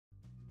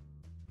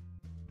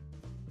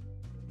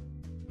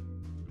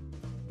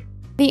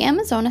The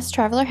Amazonas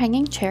Traveler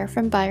Hanging Chair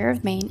from Buyer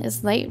of Maine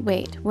is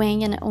lightweight,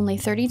 weighing in at only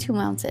 32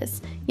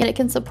 ounces, yet it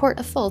can support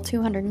a full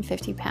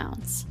 250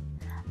 pounds.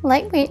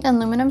 Lightweight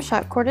aluminum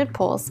shot-corded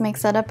poles make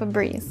setup a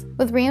breeze.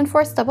 With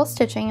reinforced double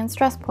stitching and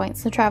stress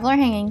points, the Traveler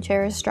Hanging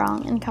Chair is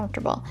strong and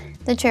comfortable.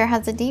 The chair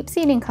has a deep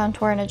seating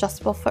contour and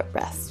adjustable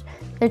footrest.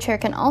 The chair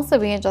can also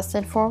be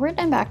adjusted forward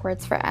and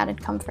backwards for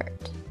added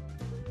comfort.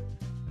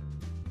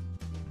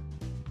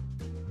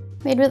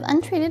 Made with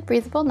untreated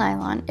breathable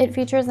nylon, it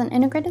features an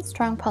integrated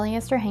strong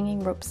polyester hanging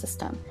rope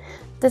system.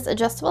 This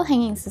adjustable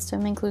hanging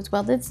system includes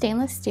welded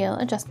stainless steel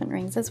adjustment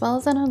rings as well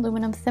as an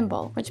aluminum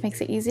thimble, which makes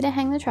it easy to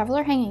hang the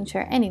Traveler Hanging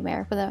Chair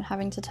anywhere without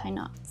having to tie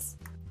knots.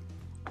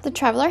 The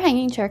Traveler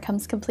Hanging Chair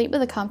comes complete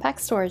with a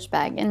compact storage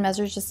bag and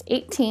measures just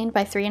 18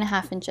 by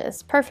 3.5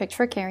 inches, perfect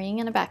for carrying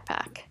in a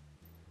backpack.